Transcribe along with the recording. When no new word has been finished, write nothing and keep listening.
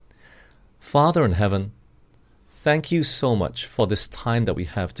Father in heaven, thank you so much for this time that we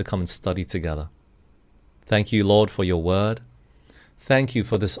have to come and study together. Thank you, Lord, for your word. Thank you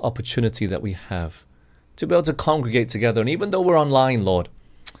for this opportunity that we have to be able to congregate together. And even though we're online, Lord,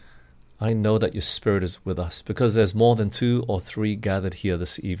 I know that your Spirit is with us because there's more than 2 or 3 gathered here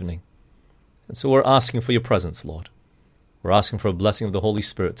this evening. And so we're asking for your presence, Lord. We're asking for a blessing of the Holy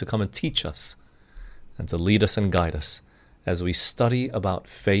Spirit to come and teach us and to lead us and guide us as we study about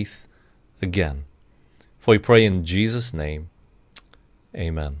faith again. For we pray in Jesus' name,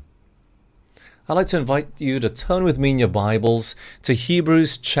 amen. I'd like to invite you to turn with me in your Bibles to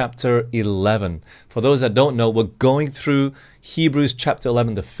Hebrews chapter 11. For those that don't know, we're going through Hebrews chapter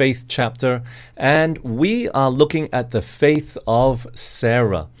 11, the faith chapter, and we are looking at the faith of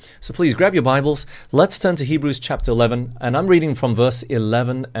Sarah. So please grab your Bibles. Let's turn to Hebrews chapter 11, and I'm reading from verse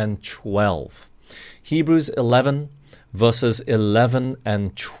 11 and 12. Hebrews 11, verses 11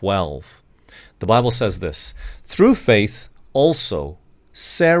 and 12. The Bible says this, "Through faith also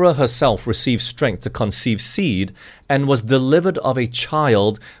Sarah herself received strength to conceive seed and was delivered of a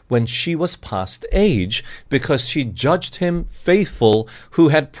child when she was past age, because she judged him faithful who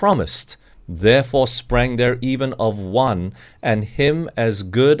had promised. Therefore sprang there even of one, and him as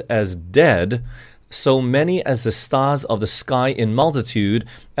good as dead, so many as the stars of the sky in multitude,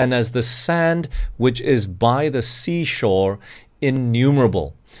 and as the sand which is by the seashore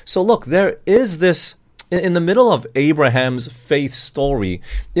innumerable." So look, there is this in the middle of Abraham's faith story.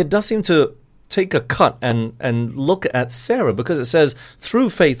 It does seem to take a cut and look at Sarah, because it says, through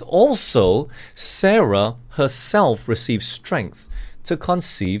faith also, Sarah herself received strength to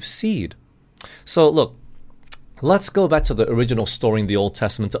conceive seed. So look, let's go back to the original story in the Old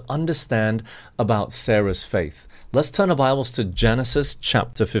Testament to understand about Sarah's faith. Let's turn our Bibles to Genesis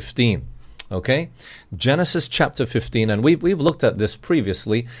chapter 15. Okay? Genesis chapter 15, and we've looked at this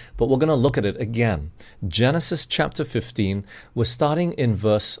previously, but we're going to look at it again. Genesis chapter 15, we're starting in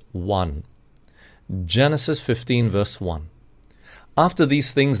verse 1. Genesis 15, verse 1. "After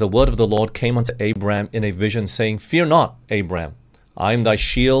these things, the word of the Lord came unto Abram in a vision, saying, Fear not, Abram, I am thy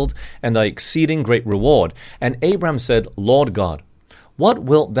shield and thy exceeding great reward. And Abram said, Lord God, what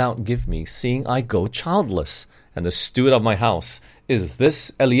wilt thou give me, seeing I go childless? And the steward of my house is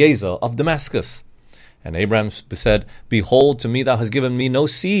this Eliezer of Damascus. And Abraham said, Behold, to me thou hast given me no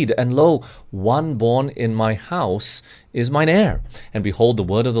seed, and lo, one born in my house is mine heir. And behold, the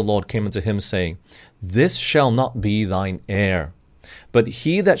word of the Lord came unto him, saying, This shall not be thine heir, but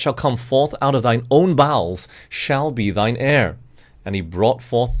he that shall come forth out of thine own bowels shall be thine heir. And he brought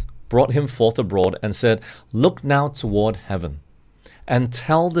him forth abroad, and said, Look now toward heaven, and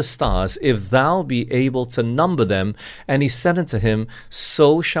tell the stars, if thou be able to number them. And he said unto him,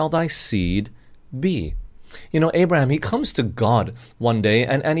 So shall thy seed be. You know, Abraham, he comes to God one day,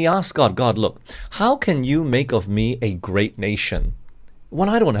 and he asks God, God, look, how can you make of me a great nation when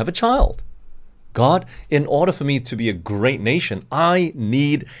I don't have a child? God, in order for me to be a great nation, I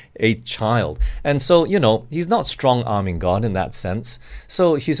need a child. And so, you know, he's not strong-arming God in that sense.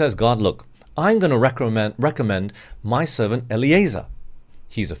 So he says, God, look, I'm going to recommend my servant Eliezer.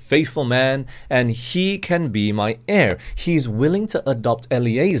 He's a faithful man, and he can be my heir. He's willing to adopt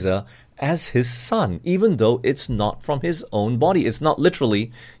Eliezer as his son, even though it's not from his own body. It's not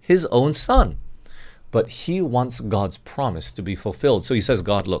literally his own son. But he wants God's promise to be fulfilled. So he says,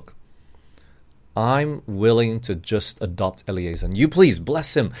 God, look, I'm willing to just adopt Eliezer. And you please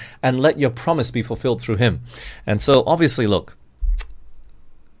bless him and let your promise be fulfilled through him. And so obviously, look,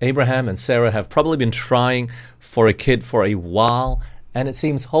 Abraham and Sarah have probably been trying for a kid for a while, and it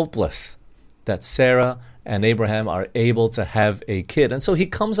seems hopeless that Sarah and Abraham are able to have a kid. And so he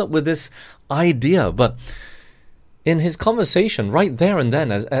comes up with this idea. But in his conversation, right there and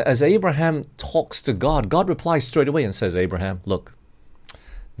then, as Abraham talks to God, God replies straight away and says, Abraham, look,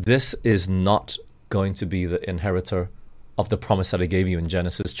 this is not going to be the inheritor of the promise that I gave you in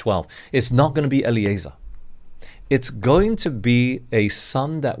Genesis 12. It's not going to be Eliezer. It's going to be a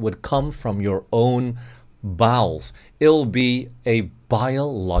son that would come from your own bowels. It'll be a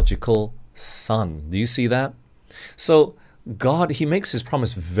biological son. Do you see that? So God, he makes his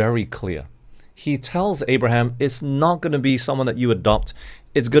promise very clear. He tells Abraham, it's not going to be someone that you adopt.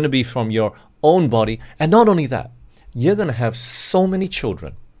 It's going to be from your own body. And not only that, you're going to have so many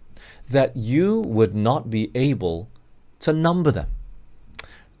children that you would not be able to number them.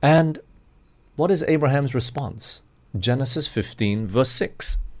 And what is Abraham's response? Genesis 15, verse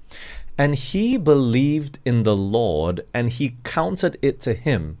 6. And he believed in the Lord, and he counted it to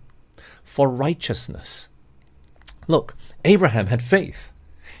him for righteousness. Look, Abraham had faith.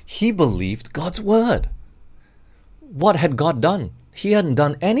 He believed God's word. What had God done? He hadn't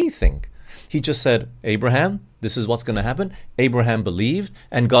done anything. He just said, Abraham, this is what's going to happen. Abraham believed,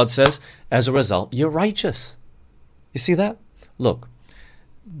 and God says, as a result, you're righteous. You see that? Look,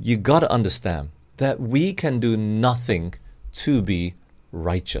 you got to understand that we can do nothing to be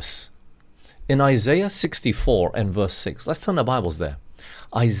righteous. In Isaiah 64 and verse 6, let's turn the Bibles there.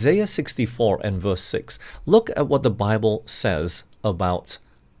 Isaiah 64 and verse 6. Look at what the Bible says about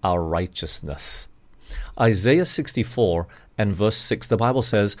our righteousness. Isaiah 64 and verse 6, the Bible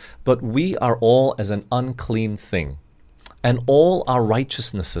says, but we are all as an unclean thing, and all our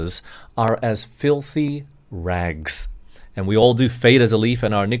righteousnesses are as filthy rags. And we all do fade as a leaf,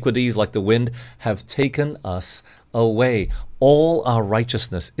 and our iniquities, like the wind, have taken us away. All our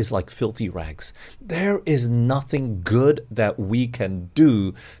righteousness is like filthy rags. There is nothing good that we can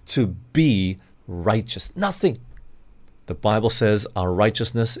do to be righteous. Nothing. The Bible says our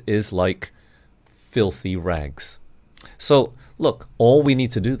righteousness is like filthy rags. So, look, all we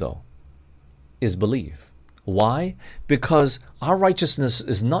need to do, though, is believe. Why? Because our righteousness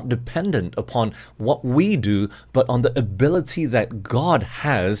is not dependent upon what we do, but on the ability that God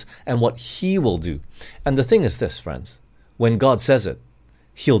has and what He will do. And the thing is this, friends, when God says it,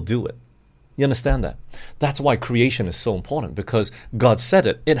 He'll do it. You understand that? That's why creation is so important, because God said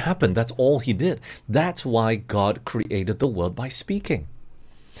it, it happened, that's all He did. That's why God created the world by speaking.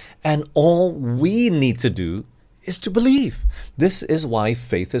 And all we need to do is to believe. This is why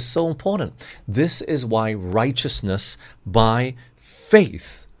faith is so important. This is why righteousness by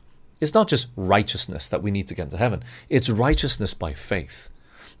faith is not just righteousness that we need to get into heaven. It's righteousness by faith.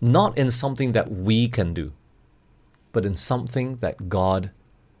 Not in something that we can do, but in something that God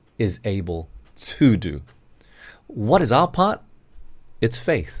is able to do. What is our part? It's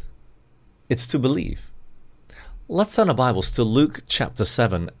faith. It's to believe. Let's turn our Bibles to Luke chapter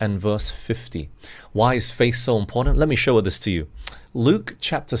 7 and verse 50. Why is faith so important? Let me show this to you. Luke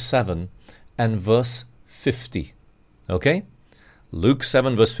chapter 7 and verse 50. Okay? Luke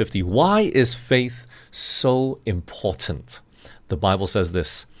 7 verse 50. Why is faith so important? The Bible says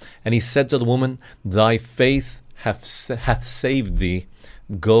this, and he said to the woman, thy faith hath saved thee.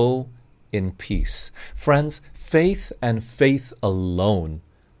 Go in peace. Friends, faith and faith alone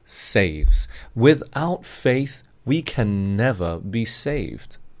saves. Without faith, we can never be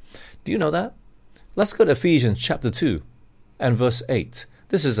saved. Do you know that? Let's go to Ephesians chapter 2 and verse 8.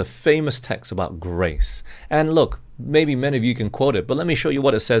 This is a famous text about grace. And look, maybe many of you can quote it, but let me show you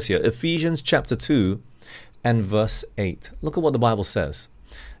what it says here. Ephesians chapter 2 and verse 8. Look at what the Bible says.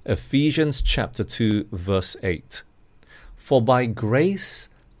 Ephesians chapter 2 verse 8. For by grace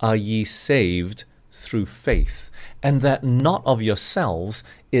are ye saved through faith, and that not of yourselves,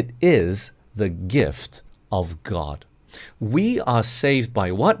 it is the gift of God. We are saved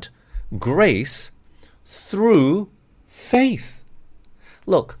by what? Grace through faith.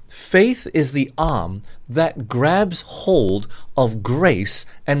 Look, faith is the arm that grabs hold of grace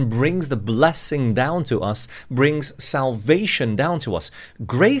and brings the blessing down to us, brings salvation down to us.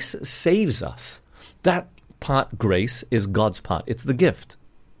 Grace saves us. That part, grace, is God's part. It's the gift.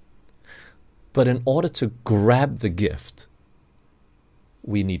 But in order to grab the gift,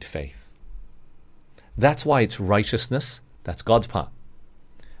 we need faith. That's why it's righteousness, that's God's part.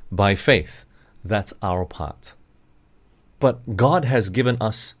 By faith, that's our part. But God has given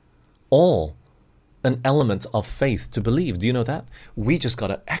us all an element of faith to believe. Do you know that? We just got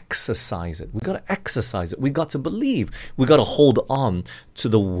to exercise it. We got to exercise it. We got to believe. We got to hold on to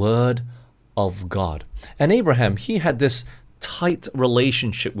the word of God. And Abraham, he had this tight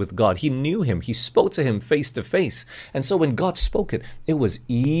relationship with God. He knew Him. He spoke to Him face to face. And so when God spoke it, it was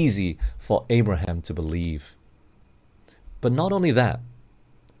easy for Abraham to believe. But not only that,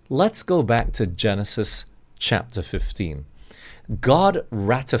 let's go back to Genesis chapter 15. God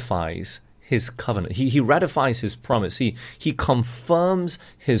ratifies His covenant. He ratifies His promise. He confirms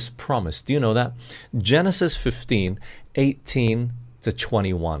His promise. Do you know that? Genesis 15, 18 to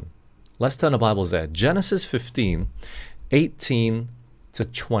 21. Let's turn the Bibles there. Genesis 15, 18 to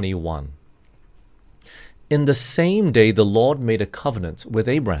 21. In the same day the Lord made a covenant with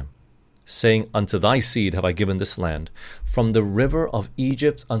Abraham, saying, unto thy seed have I given this land, from the river of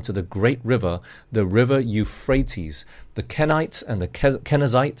Egypt unto the great river, the river Euphrates, the Kenites and the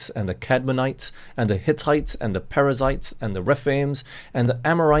Kenizzites and the Cadmonites and the Hittites and the Perizzites and the Rephaims and the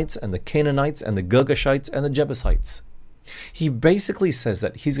Amorites and the Canaanites and the Girgashites and the Jebusites. He basically says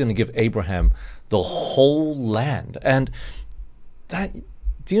that he's going to give Abraham the whole land. And that,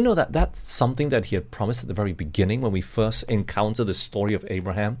 do you know that that's something that he had promised at the very beginning when we first encounter the story of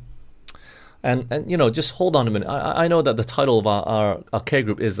Abraham? And you know, just hold on a minute. I know that the title of our care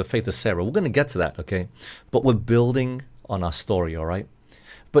group is The Faith of Sarah. We're going to get to that, okay? But we're building on our story, all right?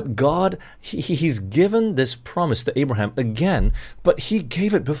 But God, He's given this promise to Abraham again, but He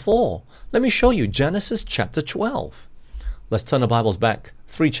gave it before. Let me show you Genesis chapter 12. Let's turn the Bibles back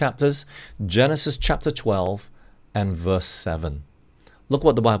 3 chapters, Genesis chapter 12 and verse 7. Look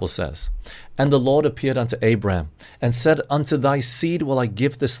what the Bible says. And the Lord appeared unto Abraham, and said, Unto thy seed will I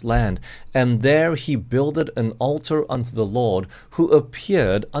give this land. And there he builded an altar unto the Lord, who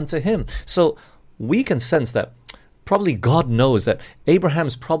appeared unto him. So we can sense that probably God knows that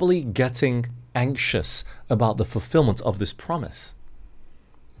Abraham's probably getting anxious about the fulfillment of this promise.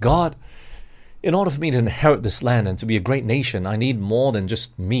 God, in order for me to inherit this land and to be a great nation, I need more than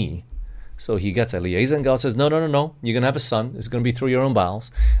just me. So he gets Eliezer, and God says, no, you're going to have a son. It's going to be through your own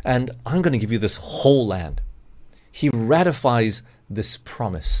bowels, and I'm going to give you this whole land. He ratifies this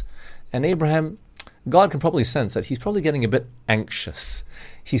promise. And Abraham, God can probably sense that he's probably getting a bit anxious.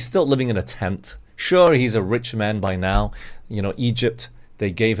 He's still living in a tent. Sure, he's a rich man by now. Egypt, they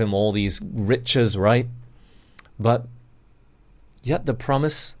gave him all these riches, right? But yet the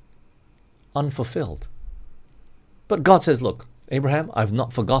promise unfulfilled. But God says, look, Abraham, I've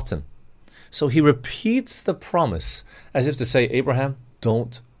not forgotten. So he repeats the promise as if to say, Abraham,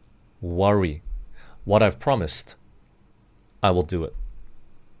 don't worry. What I've promised, I will do it.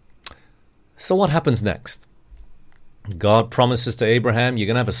 So what happens next? God promises to Abraham, you're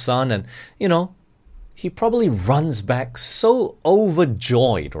going to have a son, and, he probably runs back so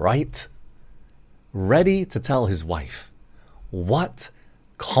overjoyed, right? Ready to tell his wife what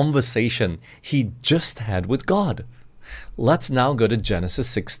conversation he just had with God. Let's now go to Genesis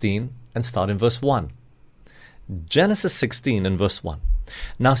 16 and start in verse 1. Genesis 16 and verse 1.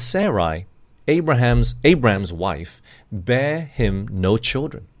 Now Sarai, Abraham's wife, bare him no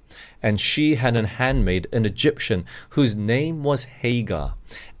children, and she had an handmaid, an Egyptian, whose name was Hagar.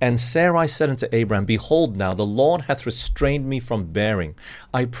 And Sarai said unto Abraham, Behold now, the Lord hath restrained me from bearing.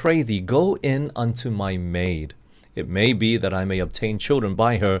 I pray thee, go in unto my maid. It may be that I may obtain children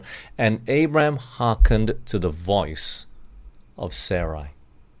by her. And Abraham hearkened to the voice of Sarai.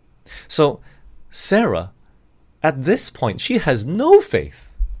 So Sarah, at this point, she has no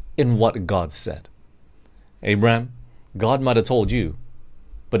faith in what God said. Abraham, God might have told you,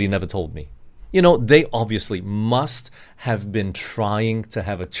 but he never told me. They obviously must have been trying to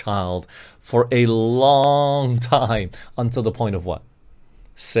have a child for a long time, until the point of what?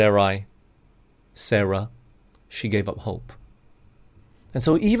 Sarah, she gave up hope. And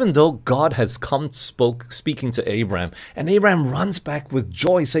so even though God has come speaking to Abraham, and Abraham runs back with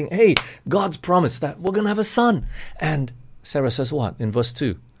joy saying, hey, God's promised that we're going to have a son. And Sarah says what? In verse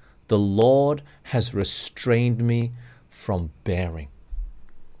 2, the Lord has restrained me from bearing.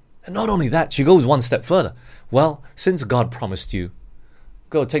 And not only that, she goes one step further. Well, since God promised you,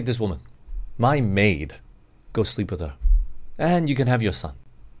 go take this woman, my maid, go sleep with her, and you can have your son.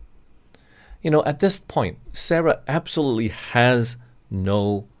 At this point, Sarah absolutely has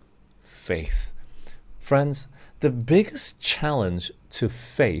no faith. Friends, the biggest challenge to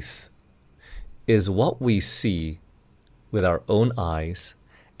faith is what we see with our own eyes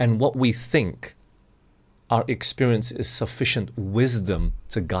and what we think our experience is sufficient wisdom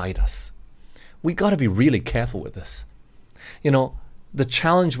to guide us. We got to be really careful with this. The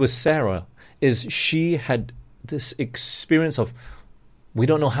challenge with Sarah is she had this experience of, we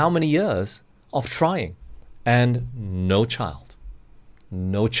don't know how many years of trying, and no child.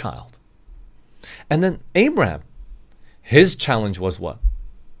 No child. And then Abraham, his challenge was what?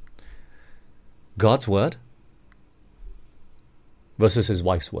 God's word versus his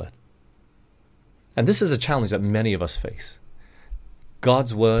wife's word. And this is a challenge that many of us face.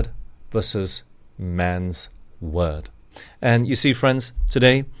 God's word versus man's word. And you see, friends,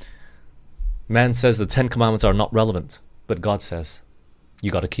 today, man says the 10 Commandments are not relevant, but God says,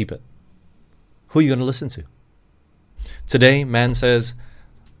 you got to keep it. Who are you going to listen to? Today, man says,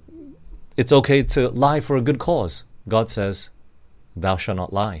 it's okay to lie for a good cause. God says, thou shalt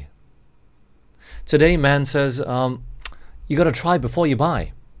not lie. Today, man says, you got to try before you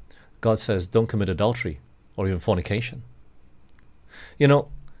buy. God says, don't commit adultery or even fornication.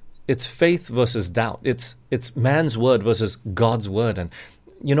 It's faith versus doubt. It's man's word versus God's word. And,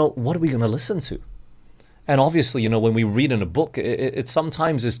 what are we going to listen to? And obviously, when we read in a book, it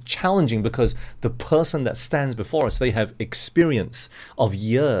sometimes is challenging because the person that stands before us, they have experience of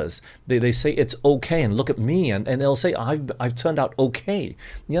years. They say it's okay, and look at me, and they'll say, I've turned out okay.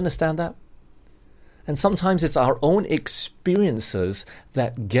 You understand that? And sometimes it's our own experiences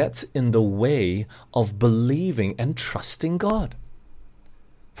that get in the way of believing and trusting God.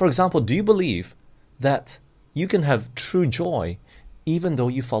 For example, do you believe that you can have true joy even though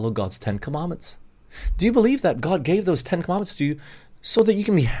you follow God's 10 Commandments? Do you believe that God gave those 10 Commandments to you so that you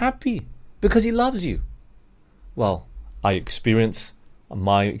can be happy because he loves you. Well, my experiences,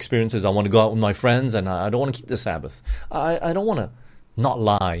 I want to go out with my friends and I don't want to keep the Sabbath. I don't want to not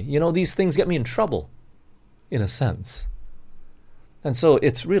lie. These things get me in trouble, in a sense. And so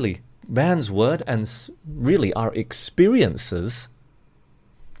it's really man's word and really our experiences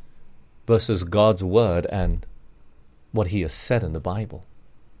versus God's word and what he has said in the Bible.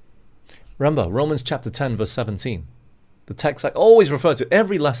 Remember, Romans chapter 10, verse 17. The text I always refer to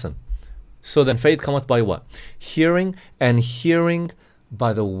every lesson. So then faith cometh by what? Hearing, and hearing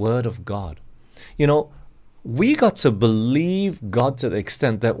by the word of God. We got to believe God to the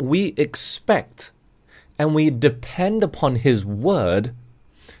extent that we expect and we depend upon his word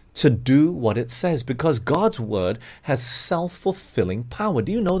to do what it says, because God's word has self-fulfilling power.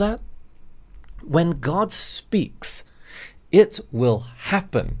 Do you know that? When God speaks, it will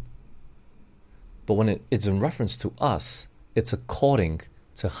happen. But when it's in reference to us, it's according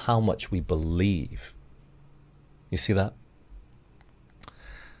to how much we believe. You see that?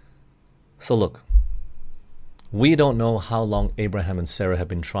 So look, we don't know how long Abraham and Sarah have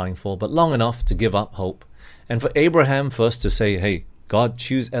been trying for, but long enough to give up hope. And for Abraham first to say, hey, God,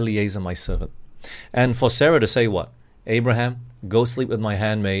 choose Eliezer, my servant. And for Sarah to say what? Abraham, go sleep with my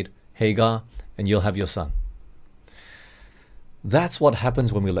handmaid, Hagar, and you'll have your son. That's what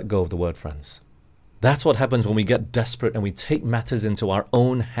happens when we let go of the word, friends. That's what happens when we get desperate and we take matters into our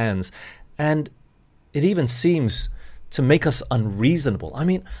own hands. And it even seems to make us unreasonable. I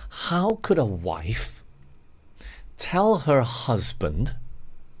mean, how could a wife tell her husband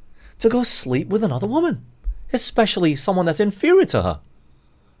to go sleep with another woman, especially someone that's inferior to her,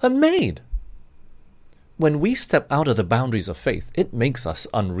 a maid? When we step out of the boundaries of faith, it makes us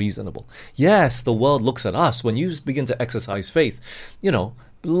unreasonable. Yes, the world looks at us. When you begin to exercise faith, the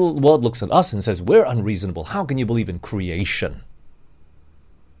world looks at us and says, we're unreasonable. How can you believe in creation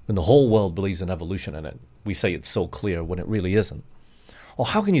when the whole world believes in evolution and we say it's so clear when it really isn't? Or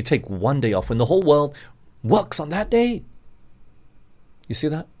how can you take one day off when the whole world works on that day? You see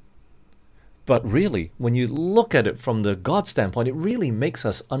that? But really, when you look at it from the God standpoint, it really makes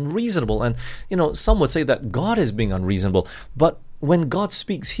us unreasonable. And, some would say that God is being unreasonable. But when God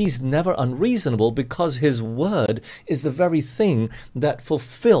speaks, he's never unreasonable because his word is the very thing that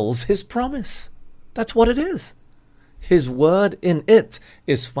fulfills his promise. That's what it is. His word, in it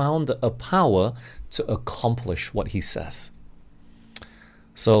is found a power to accomplish what he says.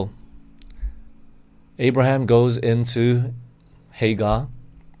 So, Abraham goes into Hagar,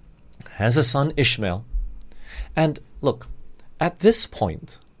 has a son Ishmael. And look, at this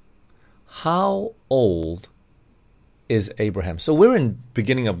point, how old is Abraham? So we're in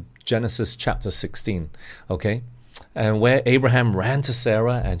beginning of Genesis chapter 16, okay? And where Abraham ran to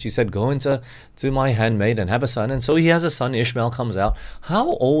Sarah and she said, go into my handmaid and have a son. And so he has a son, Ishmael comes out.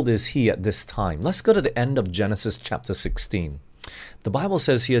 How old is he at this time? Let's go to the end of Genesis chapter 16. The Bible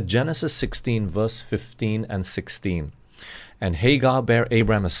says here, Genesis 16, verse 15 and 16. And Hagar bare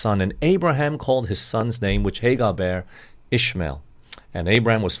Abraham a son, and Abraham called his son's name, which Hagar bare, Ishmael. And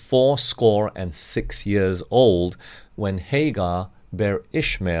Abraham was 86 years old when Hagar bare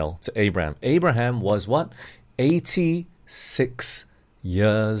Ishmael to Abraham. Abraham was what? 86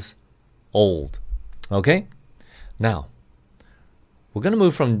 years old. Okay? Now, we're going to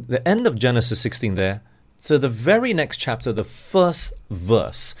move from the end of Genesis 16 there to the very next chapter, the first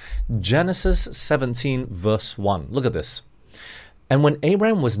verse. Genesis 17, verse 1. Look at this. And when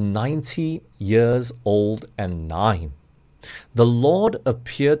Abraham was 90 years old and 9, the Lord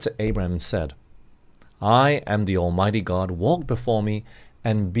appeared to Abraham and said, I am the Almighty God, walk before me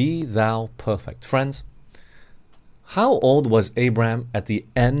and be thou perfect. Friends, how old was Abraham at the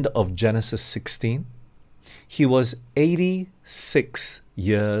end of Genesis 16? He was 86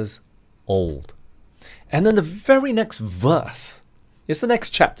 years old. And then the very next verse, it's the next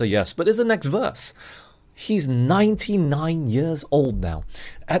chapter, yes, but it's the next verse. He's 99 years old now.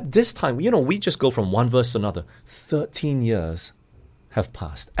 At this time, we just go from one verse to another. 13 years have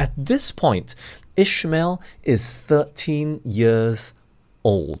passed. At this point, Ishmael is 13 years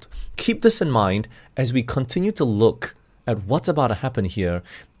old. Keep this in mind as we continue to look at what's about to happen here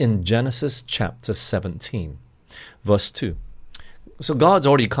in Genesis chapter 17, verse 2. So God's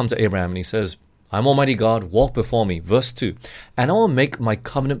already come to Abraham and he says, I'm Almighty God, walk before me. Verse 2, and I will make my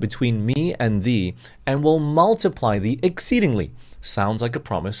covenant between me and thee, and will multiply thee exceedingly. Sounds like a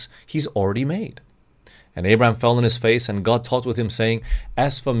promise he's already made. And Abraham fell on his face, and God talked with him, saying,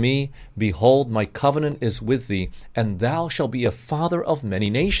 As for me, behold, my covenant is with thee, and thou shalt be a father of many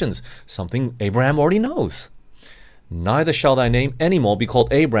nations. Something Abraham already knows. Neither shall thy name any more be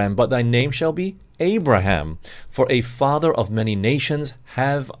called Abram, but thy name shall be Abraham. For a father of many nations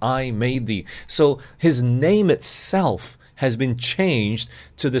have I made thee. So his name itself has been changed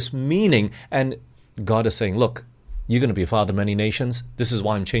to this meaning. And God is saying, look, you're going to be a father of many nations. This is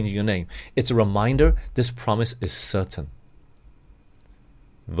why I'm changing your name. It's a reminder this promise is certain.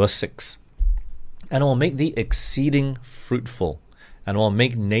 Verse 6. And I will make thee exceeding fruitful, and I will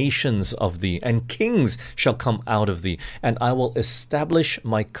make nations of thee, and kings shall come out of thee. And I will establish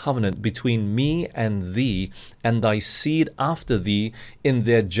my covenant between me and thee, and thy seed after thee in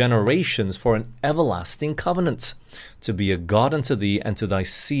their generations for an everlasting covenant, to be a God unto thee and to thy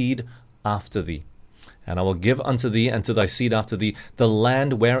seed after thee. And I will give unto thee and to thy seed after thee the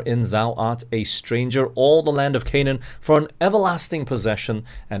land wherein thou art a stranger, all the land of Canaan, for an everlasting possession,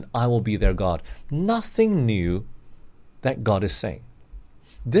 and I will be their God. Nothing new that God is saying.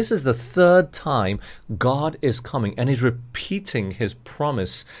 This is the third time God is coming and is repeating his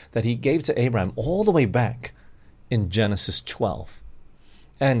promise that he gave to Abraham all the way back in Genesis 12.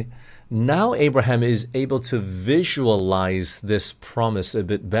 And now Abraham is able to visualize this promise a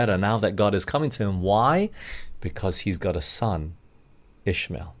bit better now that God is coming to him. Why? Because he's got a son,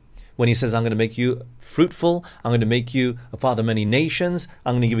 Ishmael. When he says, I'm going to make you fruitful, I'm going to make you a father of many nations,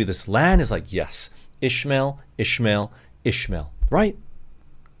 I'm going to give you this land, it's like, yes, Ishmael, Ishmael, Ishmael, right?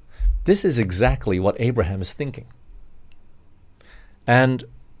 This is exactly what Abraham is thinking. And,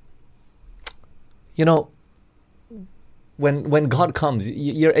 you know, when God comes,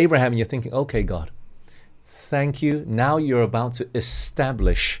 you're Abraham and you're thinking, okay, God, thank you. Now you're about to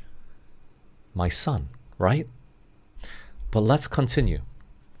establish my son, right? But let's continue.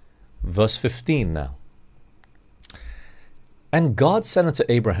 Verse 15 now. And God said unto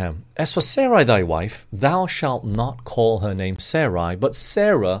Abraham, As for Sarai thy wife, thou shalt not call her name Sarai, but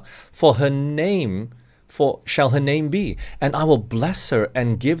Sarah, for shall her name be. And I will bless her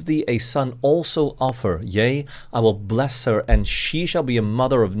and give thee a son also of her. Yea, I will bless her, and she shall be a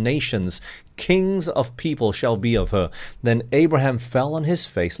mother of nations. Kings of people shall be of her. Then Abraham fell on his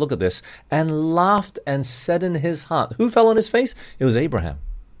face, look at this, and laughed and said in his heart. Who fell on his face? It was Abraham.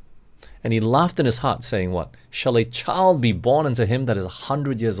 And he laughed in his heart, saying what? Shall a child be born unto him that is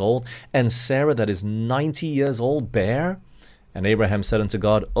 100 years old, and Sarah that is 90 years old bear? And Abraham said unto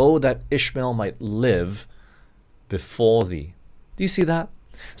God, Oh, that Ishmael might live before thee. Do you see that?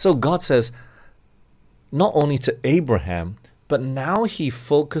 So God says, not only to Abraham, but now he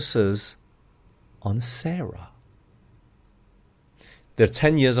focuses on Sarah. They're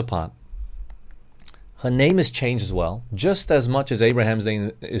 10 years apart. Her name is changed as well, just as much as Abraham's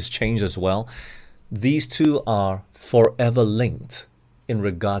name is changed as well. These two are forever linked in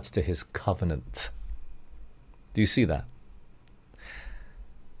regards to his covenant. Do you see that?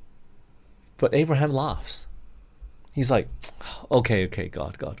 But Abraham laughs. He's like, okay,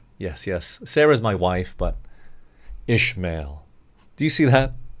 God. Yes. Sarah's my wife, but Ishmael. Do you see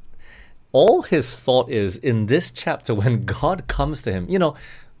that? All his thought is in this chapter when God comes to him,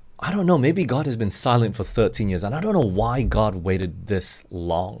 I don't know, maybe God has been silent for 13 years, and I don't know why God waited this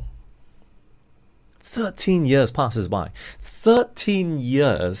long. 13 years passes by. 13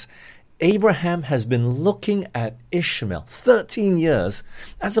 years, Abraham has been looking at Ishmael, 13 years,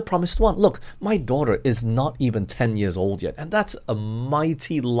 as the promised one. Look, my daughter is not even 10 years old yet, and that's a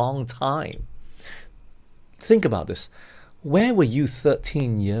mighty long time. Think about this. Where were you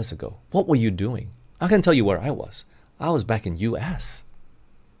 13 years ago? What were you doing? I can tell you where I was. I was back in US.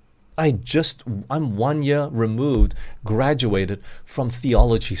 I'm 1 year removed, graduated from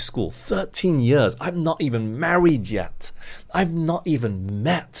theology school. 13 years. I'm not even married yet. I've not even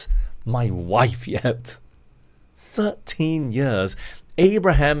met my wife yet. 13 years.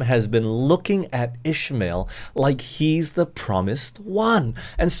 Abraham has been looking at Ishmael like he's the promised one.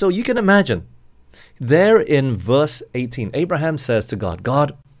 And so you can imagine, there in verse 18, Abraham says to God,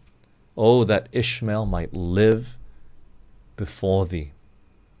 God, oh, that Ishmael might live before thee.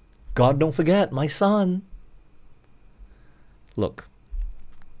 God, don't forget my son. Look,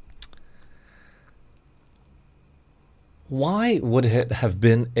 why would it have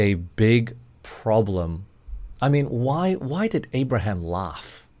been a big problem? I mean, why did Abraham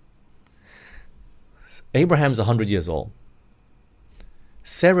laugh? Abraham's 100 years old.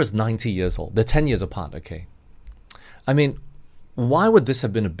 Sarah's 90 years old. They're 10 years apart, okay? I mean, why would this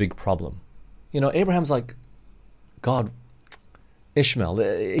have been a big problem? Abraham's like, God, Ishmael,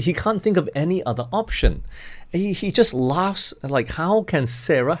 he can't think of any other option. He just laughs like, how can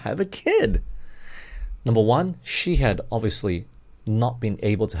Sarah have a kid? Number one, she had obviously not been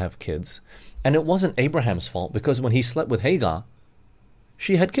able to have kids. And it wasn't Abraham's fault because when he slept with Hagar,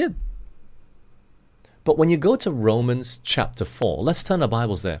 she had kid. But when you go to Romans chapter 4, let's turn our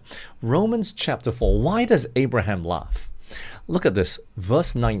Bibles there. Romans chapter 4, why does Abraham laugh? Look at this,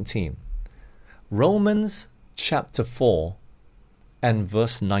 verse 19. Romans chapter 4 and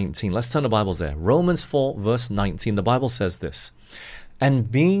verse 19. Let's turn the Bibles there. Romans 4, verse 19. The Bible says this,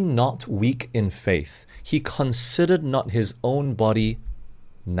 "And being not weak in faith, he considered not his own body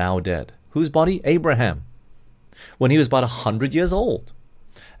now dead." Whose body? Abraham. When he was about 100 years old.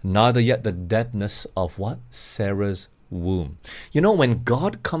 Neither yet the deadness of what? Sarah's womb. You know, when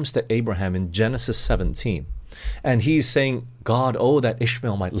God comes to Abraham in Genesis 17, and he's saying, God, oh, that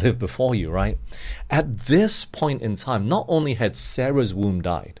Ishmael might live before you, right? At this point in time, not only had Sarah's womb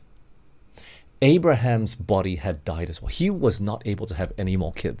died, Abraham's body had died as well. He was not able to have any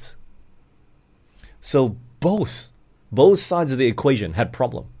more kids. So both sides of the equation had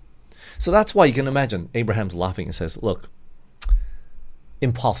problem. So that's why you can imagine Abraham's laughing and says, look,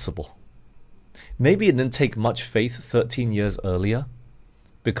 impossible. Maybe it didn't take much faith 13 years earlier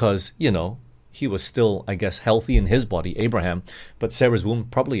because, he was still, I guess, healthy in his body, Abraham, but Sarah's womb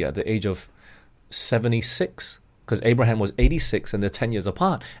probably at the age of 76, because Abraham was 86 and they're 10 years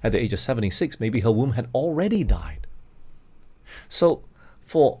apart. At the age of 76, maybe her womb had already died. So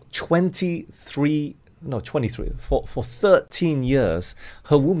for 13 years,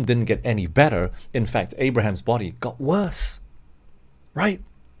 her womb didn't get any better. In fact, Abraham's body got worse, right?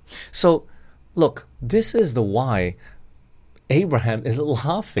 So look, this is the why Abraham is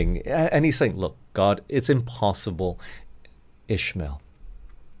laughing, and he's saying, look, God, it's impossible. Ishmael.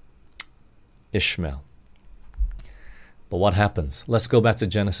 But what happens? Let's go back to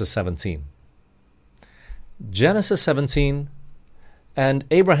Genesis 17. Genesis 17, and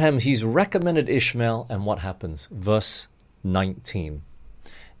Abraham, he's recommended Ishmael, and what happens? Verse 19.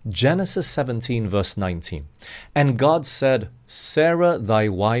 Genesis 17, verse 19. "And God said, Sarah thy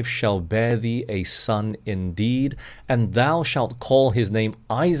wife shall bear thee a son indeed, and thou shalt call his name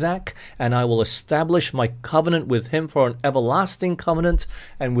Isaac, and I will establish my covenant with him for an everlasting covenant,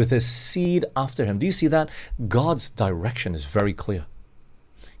 and with his seed after him." Do you see that? God's direction is very clear.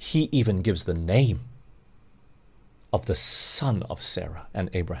 He even gives the name of the son of Sarah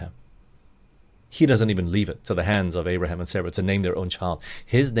and Abraham. He doesn't even leave it to the hands of Abraham and Sarah to name their own child.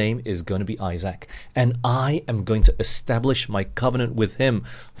 His name is going to be Isaac. "And I am going to establish my covenant with him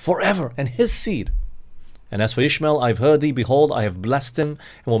forever, and his seed. And as for Ishmael, I've heard thee, behold, I have blessed him,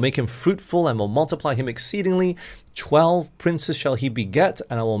 and will make him fruitful, and will multiply him exceedingly. 12 princes shall he beget,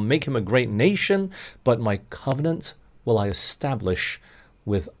 and I will make him a great nation. But my covenant will I establish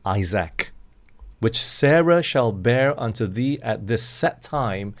with Isaac, which Sarah shall bear unto thee at this set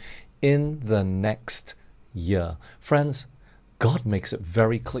time, in the next year." Friends, God makes it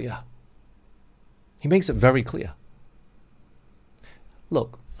very clear. He makes it very clear.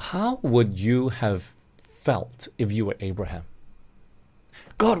 Look, how would you have felt if you were Abraham?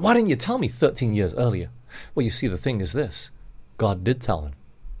 God, why didn't you tell me 13 years earlier? Well, you see, the thing is this. God did tell him.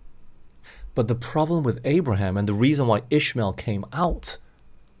 But the problem with Abraham, and the reason why Ishmael came out,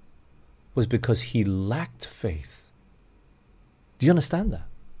 was because he lacked faith. Do you understand that?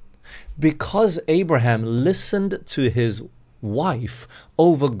 Because Abraham listened to his wife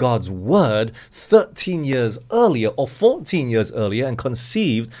over God's word 13 years earlier or 14 years earlier and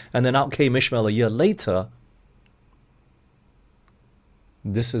conceived, and then out came Ishmael a year later,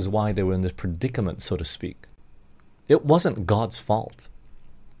 this is why they were in this predicament, so to speak. It wasn't God's fault.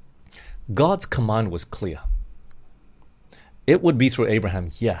 God's command was clear. It would be through Abraham,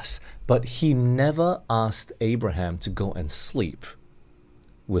 yes, but he never asked Abraham to go and sleep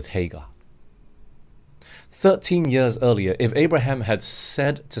with Hagar. 13 years earlier, if Abraham had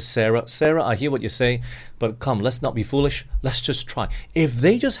said to Sarah, Sarah, I hear what you say, but come, let's not be foolish, let's just try. If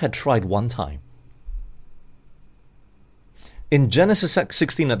they just had tried one time, in Genesis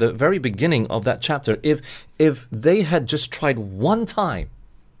 16, at the very beginning of that chapter, if they had just tried one time,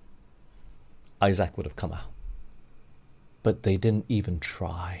 Isaac would have come out. But they didn't even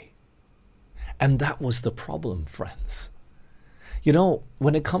try. And that was the problem, friends. You know,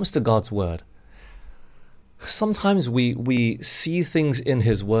 when it comes to God's word, sometimes we see things in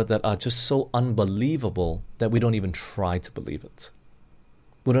his word that are just so unbelievable that we don't even try to believe it.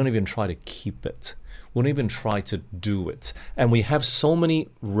 We don't even try to keep it. We don't even try to do it. And we have so many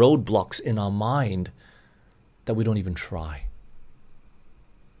roadblocks in our mind that we don't even try.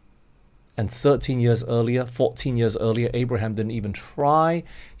 And 13 years earlier, 14 years earlier, Abraham didn't even try.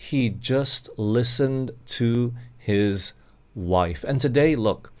 He just listened to his wife. And today,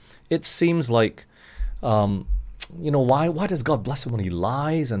 look, it seems like, why does God bless him when he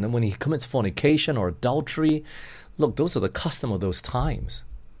lies and then when he commits fornication or adultery? Look, those are the custom of those times.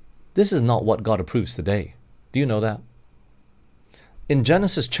 This is not what God approves today. Do you know that? In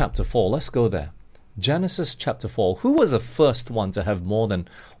Genesis chapter 4, let's go there. Genesis chapter 4, who was the first one to have more than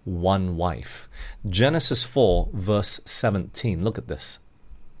one wife? Genesis 4, verse 17. Look at this.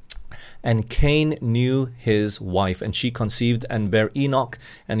 And Cain knew his wife, and she conceived and bare Enoch,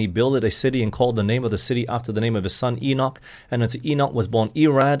 and he builded a city and called the name of the city after the name of his son Enoch. And unto Enoch was born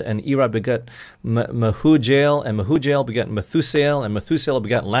Irad, and Irad begat Mehujael, and Mehujael begat Methusael, and Methusael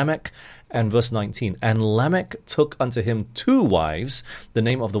begat Lamech. And verse 19, and Lamech took unto him 2 wives. The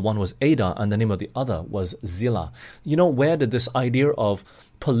name of the one was Ada, and the name of the other was Zillah. You know, where did this idea of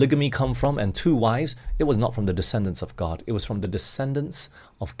polygamy come from and 2 wives? It was not from the descendants of God. It was from the descendants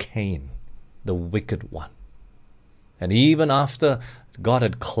of Cain, the wicked one. And even after God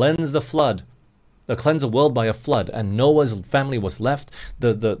had cleansed cleansed the world by a flood, and Noah's family was left,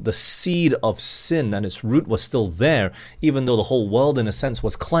 the seed of sin and its root was still there, even though the whole world in a sense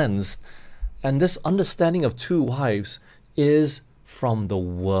was cleansed. And this understanding of 2 wives is from the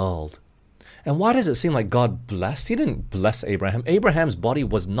world. And why does it seem like God blessed? He didn't bless Abraham. Abraham's body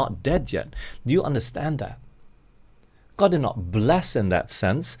was not dead yet. Do you understand that? God did not bless in that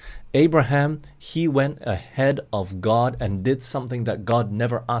sense. Abraham, he went ahead of God and did something that God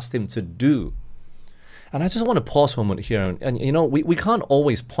never asked him to do. And I just want to pause for a moment here. And you know, we can't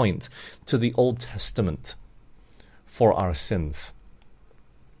always point to the Old Testament for our sins.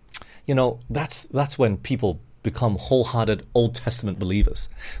 You know, that's when people become wholehearted Old Testament believers,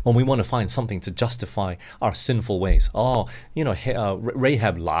 when we want to find something to justify our sinful ways. Oh, you know,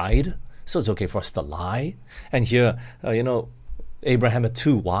 Rahab lied, so it's okay for us to lie. And here, you know, Abraham had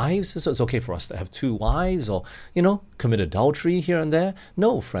 2 wives, so it's okay for us to have 2 wives, or, you know, commit adultery here and there.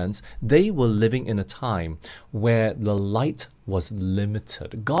 No, friends, they were living in a time where the light was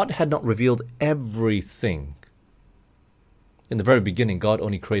limited. God had not revealed everything. In the very beginning, God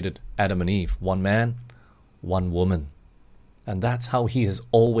only created Adam and Eve, 1 man, 1 woman. And that's how he has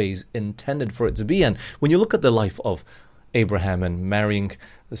always intended for it to be. And when you look at the life of Abraham and marrying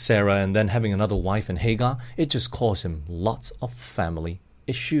Sarah and then having another wife in Hagar, it just caused him lots of family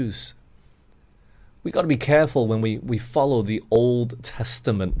issues. We got to be careful when we follow the Old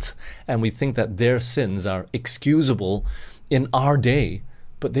Testament and we think that their sins are excusable in our day,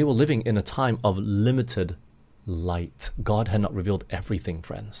 but they were living in a time of limited light. God had not revealed everything,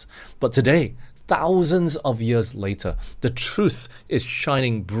 friends. But today, thousands of years later, the truth is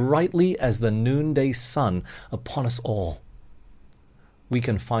shining brightly as the noonday sun upon us all. We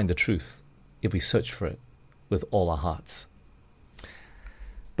can find the truth if we search for it with all our hearts.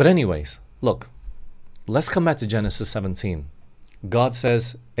 But anyways, look, let's come back to Genesis 17. God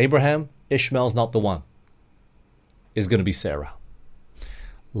says, Abraham, Ishmael's not the one. It's going to be Sarah.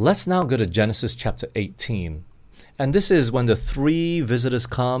 Let's now go to Genesis chapter 18. And this is when the 3 visitors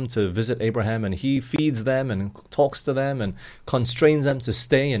come to visit Abraham, and he feeds them and talks to them and constrains them to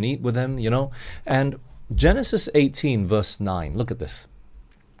stay and eat with him, you know. And Genesis 18 verse 9, look at this.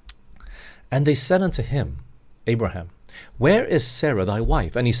 And they said unto him, Abraham, where is Sarah thy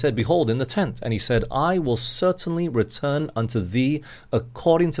wife? And he said, behold, in the tent. And he said, I will certainly return unto thee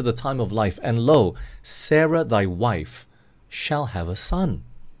according to the time of life. And lo, Sarah thy wife shall have a son.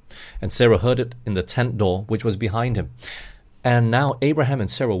 And Sarah heard it in the tent door which was behind him. And now Abraham and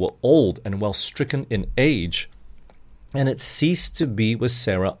Sarah were old and well stricken in age, and it ceased to be with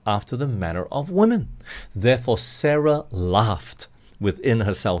Sarah after the manner of women. Therefore Sarah laughed within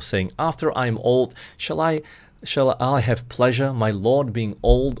herself, saying, after I am old, shall I have pleasure, my Lord being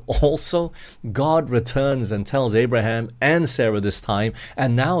old also? God returns and tells Abraham and Sarah this time,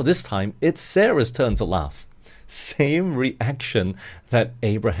 and now this time it's Sarah's turn to laugh. Same reaction that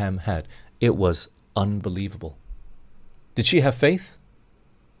Abraham had. It was unbelievable. Did she have faith?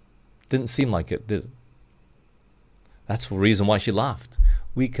 Didn't seem like it, did it? That's the reason why she laughed.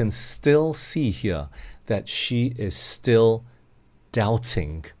 We can still see here that she is still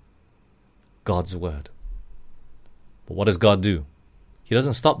doubting God's word. But what does God do? He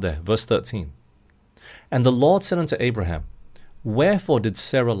doesn't stop there. Verse 13. And the Lord said unto Abraham, wherefore did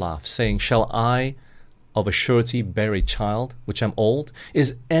Sarah laugh, saying, shall I of a surety bear a child, which am old?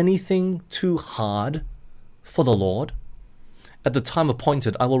 Is anything too hard for the Lord? At the time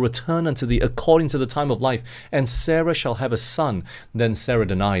appointed, I will return unto thee according to the time of life, and Sarah shall have a son. Then Sarah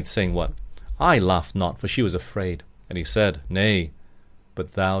denied, saying, what? I laughed not, for she was afraid. And he said, nay,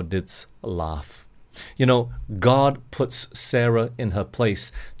 but thou didst laugh. You know, God puts Sarah in her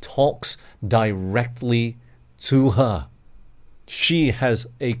place, talks directly to her. She has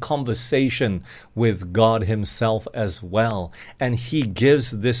a conversation with God himself as well. And he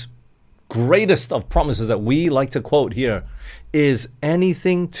gives this greatest of promises that we like to quote here. Is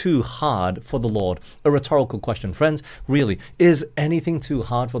anything too hard for the Lord? A rhetorical question. Friends, really, is anything too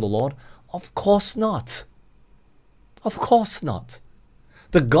hard for the Lord? Of course not. Of course not.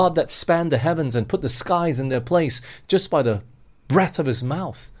 The God that spanned the heavens and put the skies in their place just by the breath of his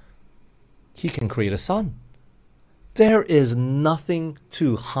mouth, he can create a sun. There is nothing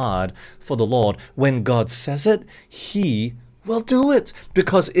too hard for the Lord. When God says it, he will do it,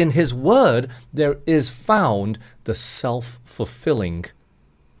 because in his word there is found the self-fulfilling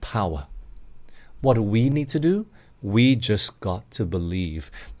power. What do we need to do? We just got to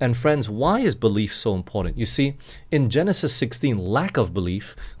believe. And friends, why is belief so important? You see, in Genesis 16, lack of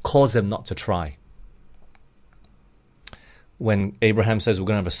belief caused them not to try. When Abraham says, we're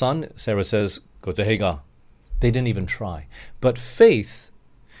going to have a son, Sarah says, go to Hagar. They didn't even try. But faith,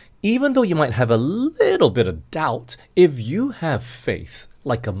 even though you might have a little bit of doubt, if you have faith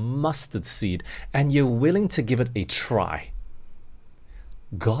like a mustard seed and you're willing to give it a try,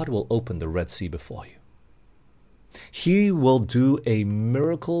 God will open the Red Sea before you. He will do a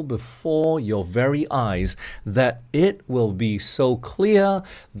miracle before your very eyes that it will be so clear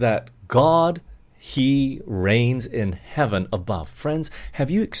that God, he reigns in heaven above. Friends, have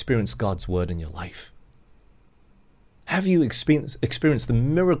you experienced God's word in your life? Have you experienced the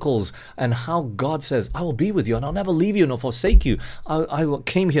miracles and how God says, I will be with you and I'll never leave you nor forsake you. I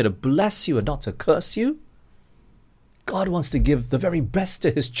came here to bless you and not to curse you. God wants to give the very best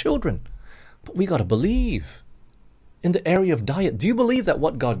to his children, but we got to believe. In the area of diet, do you believe that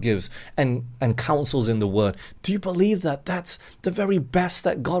what God gives and counsels in the word, do you believe that that's the very best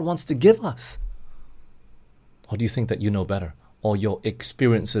that God wants to give us? Or do you think that you know better? Or your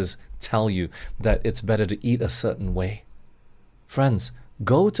experiences tell you that it's better to eat a certain way? Friends,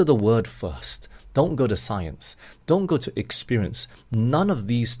 go to the word first. Don't go to science. Don't go to experience. None of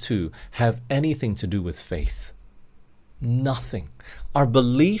these two have anything to do with faith. Nothing. Our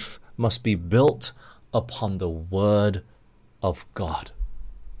belief must be built upon the word of God.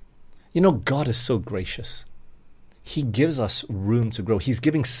 You know, God is so gracious. He gives us room to grow. He's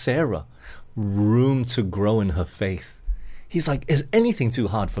giving Sarah room to grow in her faith. He's like, is anything too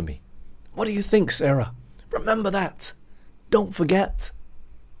hard for me? What do you think, Sarah? Remember that. Don't forget.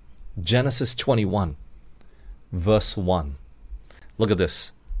 Genesis 21, verse 1. Look at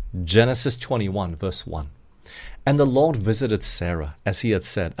this. Genesis 21, verse 1. And the Lord visited Sarah, as he had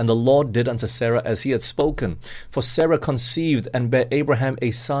said, and the Lord did unto Sarah as he had spoken. For Sarah conceived and bare Abraham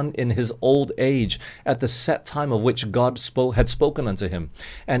a son in his old age, at the set time of which God had spoken unto him.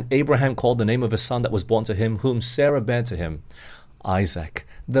 And Abraham called the name of his son that was born to him, whom Sarah bare to him, Isaac.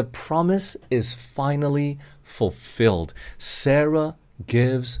 The promise is finally fulfilled. Sarah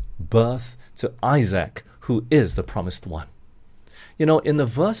gives birth to Isaac, who is the promised one. You know, in the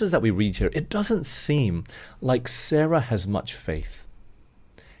verses that we read here, it doesn't seem like Sarah has much faith.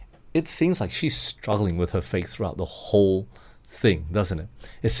 It seems like she's struggling with her faith throughout the whole thing, doesn't it?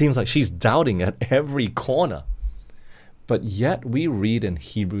 It seems like she's doubting at every corner. But yet we read in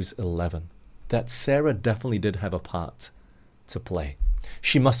Hebrews 11 that Sarah definitely did have a part to play.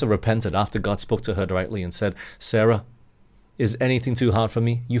 She must have repented after God spoke to her directly and said, Sarah, is anything too hard for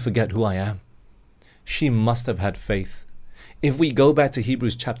me? You forget who I am. She must have had faith. If we go back to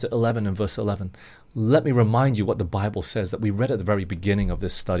Hebrews chapter 11 and verse 11, let me remind you what the Bible says that we read at the very beginning of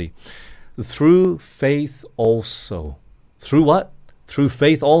this study. Through faith also. Through what? Through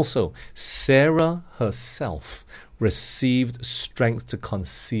faith also. Sarah herself received strength to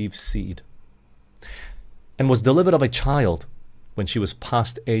conceive seed and was delivered of a child when she was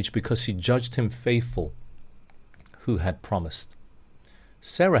past age, because she judged him faithful who had promised.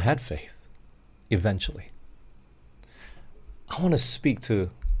 Sarah had faith eventually. I want to speak to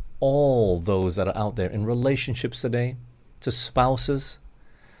all those that are out there in relationships today, to spouses.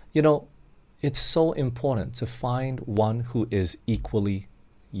 You know, it's so important to find one who is equally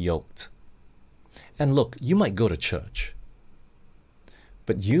yoked. And look, you might go to church,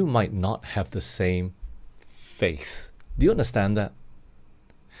 but you might not have the same faith. Do you understand that?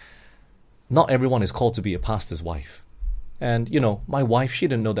 Not everyone is called to be a pastor's wife. And, you know, my wife, she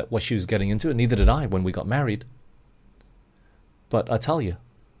didn't know that what she was getting into, and neither did I when we got married. But I tell you,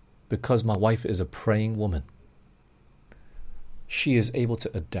 because my wife is a praying woman, she is able to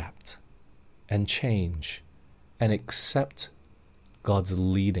adapt and change and accept God's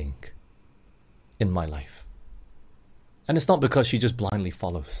leading in my life. And it's not because she just blindly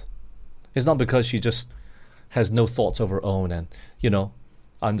follows. It's not because she just has no thoughts of her own and, you know,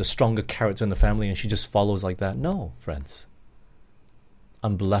 I'm the stronger character in the family and she just follows like that. No, friends.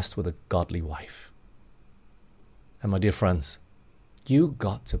 I'm blessed with a godly wife. And my dear friends, you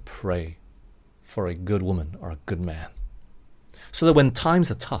got to pray for a good woman or a good man. So that when times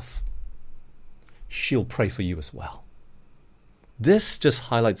are tough, she'll pray for you as well. This just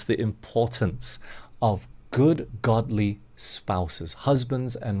highlights the importance of good, godly spouses,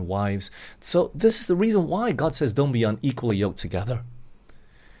 husbands and wives. So this is the reason why God says don't be unequally yoked together.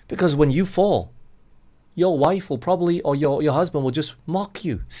 Because when you fall, your wife will probably, or your husband will just mock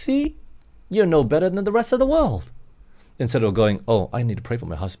you. See, you're no better than the rest of the world. Instead of going, oh, I need to pray for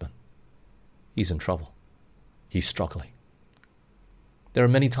my husband. He's in trouble. He's struggling. There are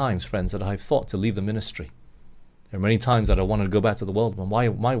many times, friends, that I've thought to leave the ministry. There are many times that I wanted to go back to the world. But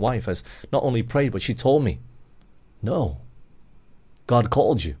my wife has not only prayed, but she told me, no, God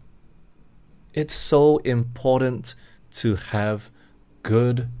called you. It's so important to have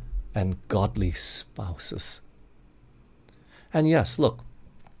good and godly spouses. And yes, look,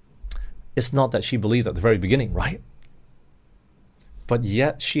 it's not that she believed at the very beginning, right? But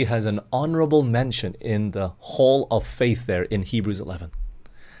yet she has an honorable mention in the hall of faith there in Hebrews 11.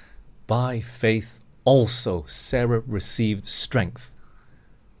 By faith also Sarah received strength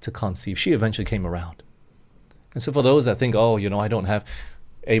to conceive. She eventually came around. And so for those that think, oh, I don't have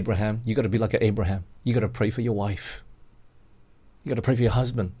Abraham, you got to be like Abraham. You got to pray for your wife. You got to pray for your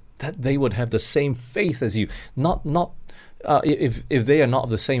husband, that they would have the same faith as you. If they are not of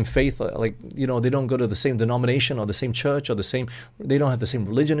the same faith, they don't go to the same denomination or the same church or they don't have the same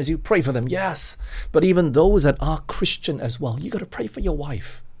religion as you, pray for them, yes. But even those that are Christian as well, you got to pray for your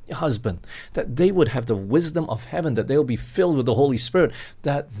wife, your husband, that they would have the wisdom of heaven, that they will be filled with the Holy Spirit,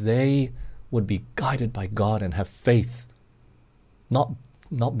 that they would be guided by God and have faith, not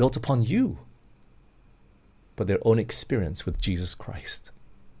built upon you, but their own experience with Jesus Christ.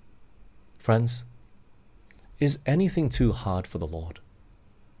 Friends, is anything too hard for the Lord?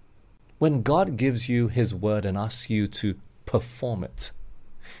 When God gives you His word and asks you to perform it,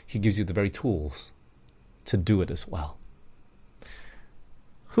 He gives you the very tools to do it as well.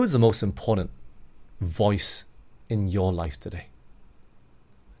 Who's the most important voice in your life today?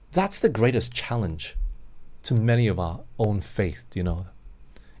 That's the greatest challenge to many of our own faith, do you know?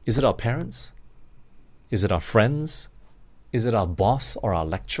 Is it our parents? Is it our friends? Is it our boss or our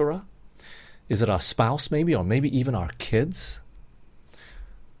lecturer? Is it our spouse maybe, or maybe even our kids?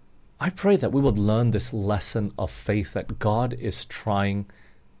 I pray that we would learn this lesson of faith that God is trying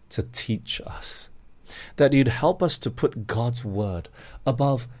to teach us. That He'd help us to put God's word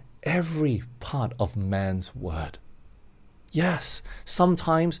above every part of man's word. Yes,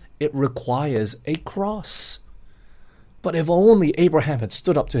 sometimes it requires a cross. But if only Abraham had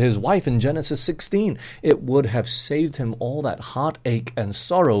stood up to his wife in Genesis 16, it would have saved him all that heartache and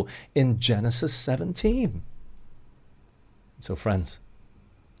sorrow in Genesis 17. So friends,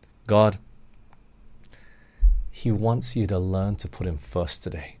 God, He wants you to learn to put Him first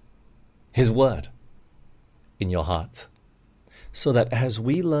today. His word in your heart. So that as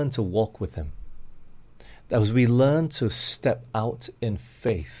we learn to walk with Him, as we learn to step out in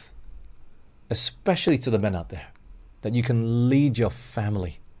faith, especially to the men out there, that you can lead your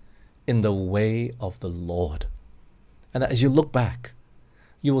family in the way of the Lord. And that as you look back,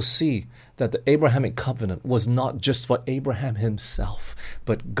 you will see that the Abrahamic covenant was not just for Abraham himself,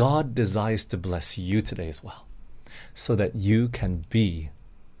 but God desires to bless you today as well, so that you can be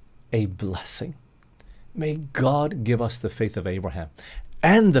a blessing. May God give us the faith of Abraham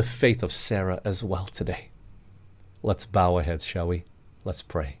and the faith of Sarah as well today. Let's bow our heads, shall we? Let's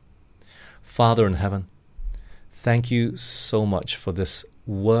pray. Father in heaven, thank you so much for this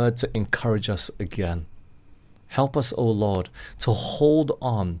word to encourage us again. Help us, O Lord, to hold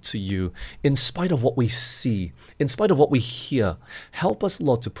on to you in spite of what we see, in spite of what we hear. Help us,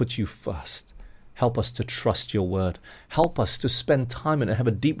 Lord, to put you first. Help us to trust your word. Help us to spend time and have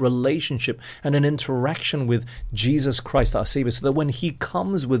a deep relationship and an interaction with Jesus Christ, our Savior, so that when He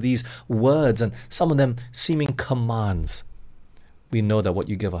comes with these words and some of them seeming commands, we know that what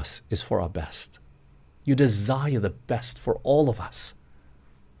you give us is for our best. You desire the best for all of us.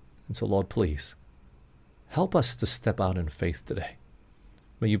 And so, Lord, please, help us to step out in faith today.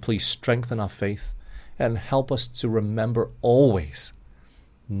 May you please strengthen our faith and help us to remember always,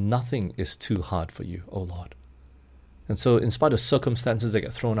 nothing is too hard for you, O Lord. And so, in spite of circumstances that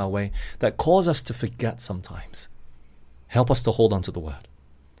get thrown our way, that cause us to forget sometimes, help us to hold on to the word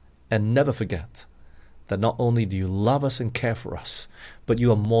and never forget that not only do you love us and care for us, but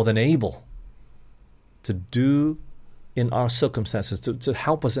you are more than able to do in our circumstances, to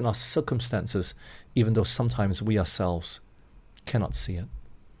help us in our circumstances, even though sometimes we ourselves cannot see it.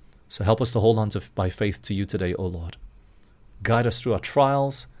 So help us to hold on to by faith to you today, O Lord. Guide us through our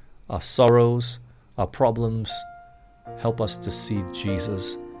trials, our sorrows, our problems. Help us to see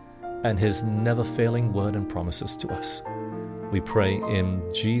Jesus and His never-failing word and promises to us. We pray in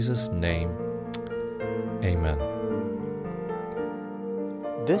Jesus' name. Amen.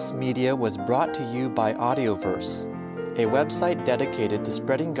 This media was brought to you by Audioverse, a website dedicated to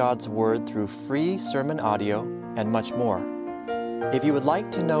spreading God's Word through free sermon audio and much more. If you would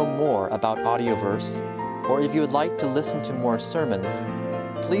like to know more about Audioverse, or if you would like to listen to more sermons,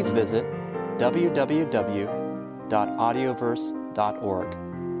 please visit www.audioverse.org.